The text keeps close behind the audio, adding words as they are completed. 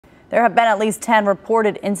There have been at least 10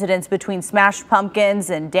 reported incidents between smashed pumpkins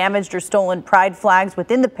and damaged or stolen pride flags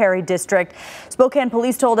within the Perry district. Spokane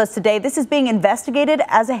Police told us today this is being investigated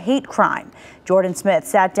as a hate crime. Jordan Smith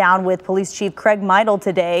sat down with Police Chief Craig Meidl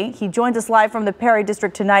today. He joins us live from the Perry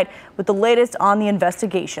district tonight with the latest on the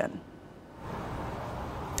investigation.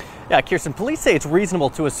 Yeah, Kirsten, police say it's reasonable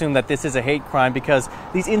to assume that this is a hate crime because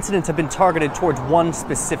these incidents have been targeted towards one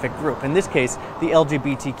specific group, in this case, the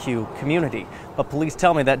LGBTQ community. But police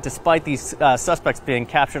tell me that despite these suspects being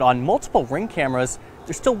captured on multiple ring cameras,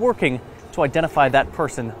 they're still working to identify that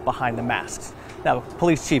person behind the masks. Now,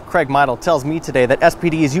 Police Chief Craig Meidl tells me today that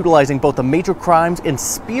SPD is utilizing both the major crimes and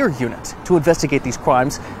spear unit to investigate these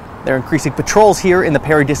crimes. They're increasing patrols here in the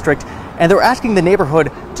Perry district, and they're asking the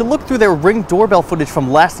neighborhood to look through their Ring doorbell footage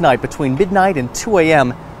from last night between midnight and 2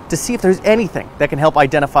 a.m. to see if there's anything that can help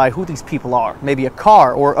identify who these people are, maybe a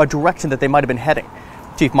car or a direction that they might have been heading.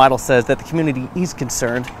 Chief Meidl says that the community is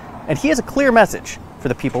concerned, and he has a clear message for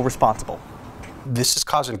the people responsible. This is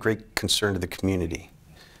causing great concern to the community,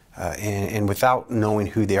 and without knowing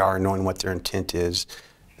who they are, knowing what their intent is,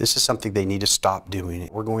 this is something they need to stop doing.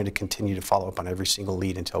 We're going to continue to follow up on every single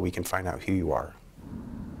lead until we can find out who you are.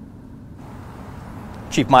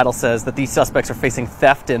 Chief Meidl says that these suspects are facing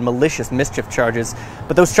theft and malicious mischief charges,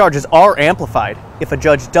 but those charges are amplified if a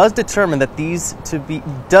judge does determine these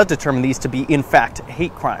to be in fact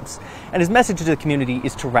hate crimes. And his message to the community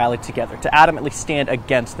is to rally together, to adamantly stand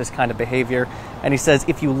against this kind of behavior. And he says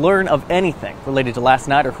if you learn of anything related to last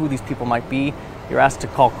night or who these people might be, you're asked to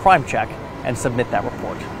call Crime Check and submit that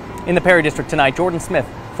report. In the Perry district tonight, Jordan Smith,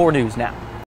 4 News Now.